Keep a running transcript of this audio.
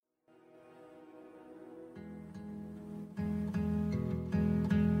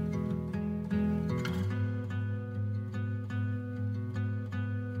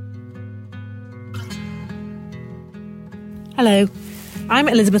Hello, I'm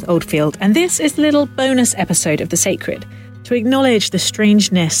Elizabeth Oldfield, and this is a little bonus episode of The Sacred to acknowledge the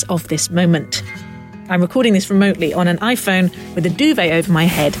strangeness of this moment. I'm recording this remotely on an iPhone with a duvet over my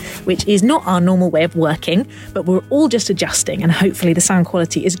head, which is not our normal way of working, but we're all just adjusting, and hopefully the sound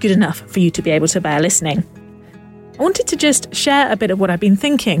quality is good enough for you to be able to bear listening. I wanted to just share a bit of what I've been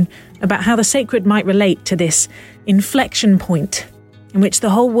thinking about how the sacred might relate to this inflection point in which the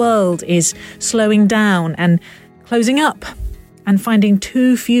whole world is slowing down and closing up and finding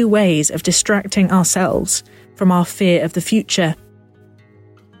too few ways of distracting ourselves from our fear of the future.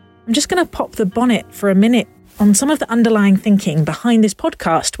 I'm just going to pop the bonnet for a minute on some of the underlying thinking behind this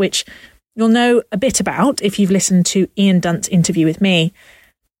podcast, which you'll know a bit about if you've listened to Ian Dunt's interview with me.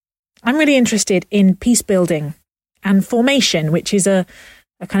 I'm really interested in peace building and formation, which is a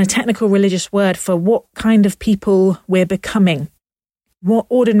kind of technical religious word for what kind of people we're becoming, what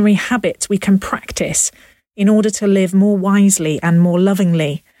ordinary habits we can practice in order to live more wisely and more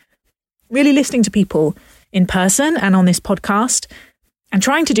lovingly. Really listening to people in person and on this podcast, and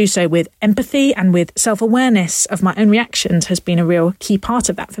trying to do so with empathy and with self-awareness of my own reactions has been a real key part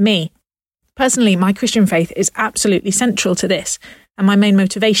of that for me. Personally, my Christian faith is absolutely central to this and my main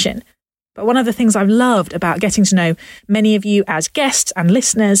motivation. But one of the things I've loved about getting to know many of you as guests and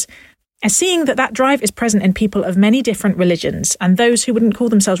listeners is seeing that drive is present in people of many different religions and those who wouldn't call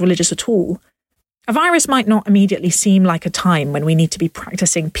themselves religious at all. A virus might not immediately seem like a time when we need to be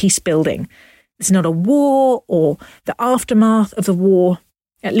practicing peace building. It's not a war or the aftermath of the war,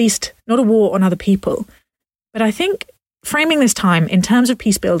 at least not a war on other people. But I think framing this time in terms of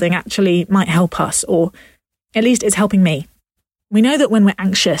peace building actually might help us, or at least it's helping me. We know that when we're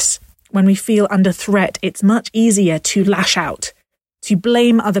anxious, when we feel under threat, it's much easier to lash out, to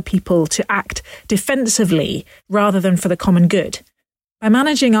blame other people, to act defensively rather than for the common good. By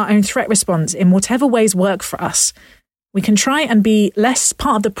managing our own threat response in whatever ways work for us, we can try and be less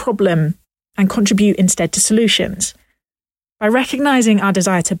part of the problem and contribute instead to solutions. By recognizing our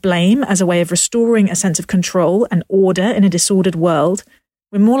desire to blame as a way of restoring a sense of control and order in a disordered world,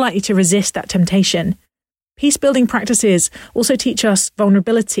 we're more likely to resist that temptation. Peace-building practices also teach us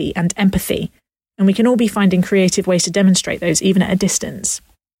vulnerability and empathy, and we can all be finding creative ways to demonstrate those even at a distance.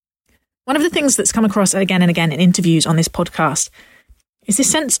 One of the things that's come across again and again in interviews on this podcast is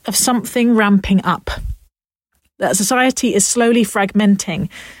this sense of something ramping up, that society is slowly fragmenting,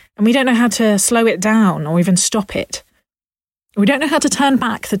 and we don't know how to slow it down or even stop it. We don't know how to turn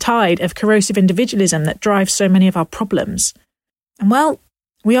back the tide of corrosive individualism that drives so many of our problems. And well,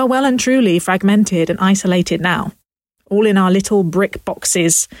 we are well and truly fragmented and isolated now, all in our little brick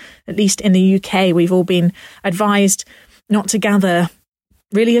boxes. At least in the UK, we've all been advised not to gather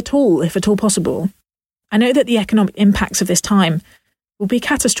really at all, if at all possible. I know that the economic impacts of this time will be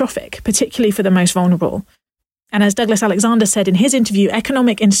catastrophic, particularly for the most vulnerable. And as Douglas Alexander said in his interview,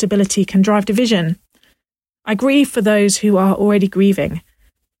 economic instability can drive division. I grieve for those who are already grieving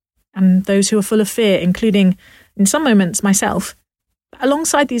and those who are full of fear, including, in some moments, myself.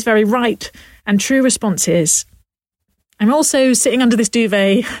 Alongside these very right and true responses, I'm also sitting under this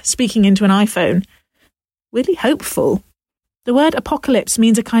duvet, speaking into an iPhone, really hopeful. The word apocalypse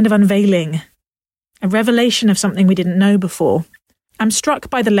means a kind of unveiling, a revelation of something we didn't know before. I'm struck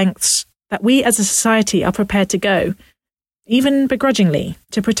by the lengths that we as a society are prepared to go, even begrudgingly,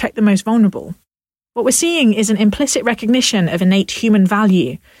 to protect the most vulnerable. What we're seeing is an implicit recognition of innate human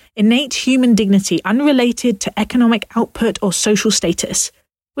value, innate human dignity, unrelated to economic output or social status,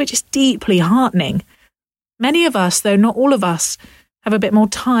 which is deeply heartening. Many of us, though not all of us, have a bit more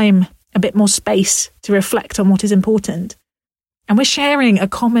time, a bit more space to reflect on what is important. And we're sharing a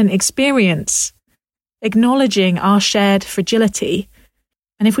common experience, acknowledging our shared fragility.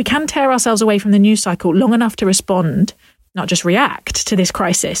 And if we can tear ourselves away from the news cycle long enough to respond, not just react to this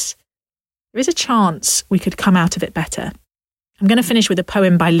crisis, there is a chance we could come out of it better. I'm going to finish with a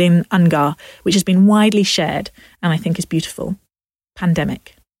poem by Lynn Ungar, which has been widely shared and I think is beautiful.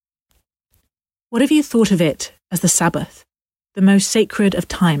 Pandemic. What have you thought of it as the Sabbath, the most sacred of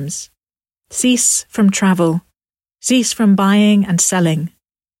times? Cease from travel, cease from buying and selling.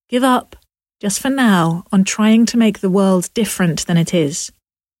 Give up, just for now, on trying to make the world different than it is.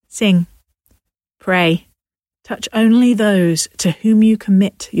 Sing, pray, touch only those to whom you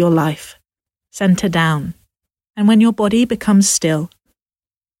commit your life. Center down, and when your body becomes still,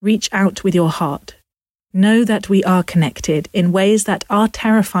 reach out with your heart. Know that we are connected in ways that are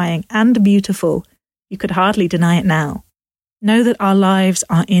terrifying and beautiful. You could hardly deny it now. Know that our lives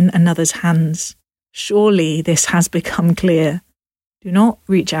are in another's hands. Surely this has become clear. Do not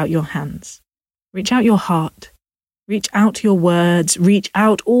reach out your hands. Reach out your heart. Reach out your words, reach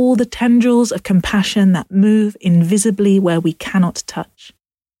out all the tendrils of compassion that move invisibly where we cannot touch.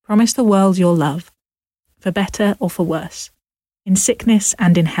 Promise the world your love, for better or for worse, in sickness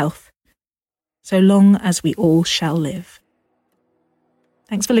and in health, so long as we all shall live.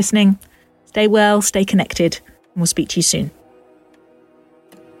 Thanks for listening. Stay well, stay connected, and we'll speak to you soon.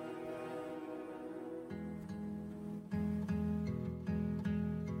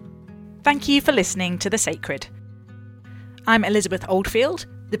 Thank you for listening to The Sacred. I'm Elizabeth Oldfield.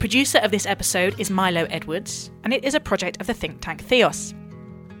 The producer of this episode is Milo Edwards, and it is a project of the think tank Theos.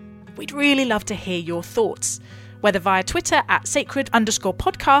 We'd really love to hear your thoughts, whether via Twitter at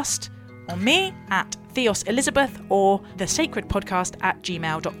sacred_podcast, or me at Theos Elizabeth, or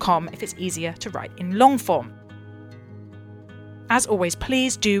thesacredpodcast@gmail.com if it's easier to write in long form. As always,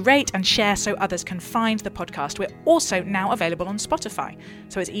 please do rate and share so others can find the podcast. We're also now available on Spotify,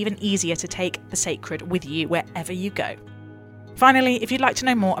 so it's even easier to take The Sacred with you wherever you go. Finally, if you'd like to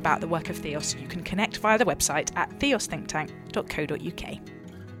know more about the work of Theos, you can connect via the website at theosthinktank.co.uk.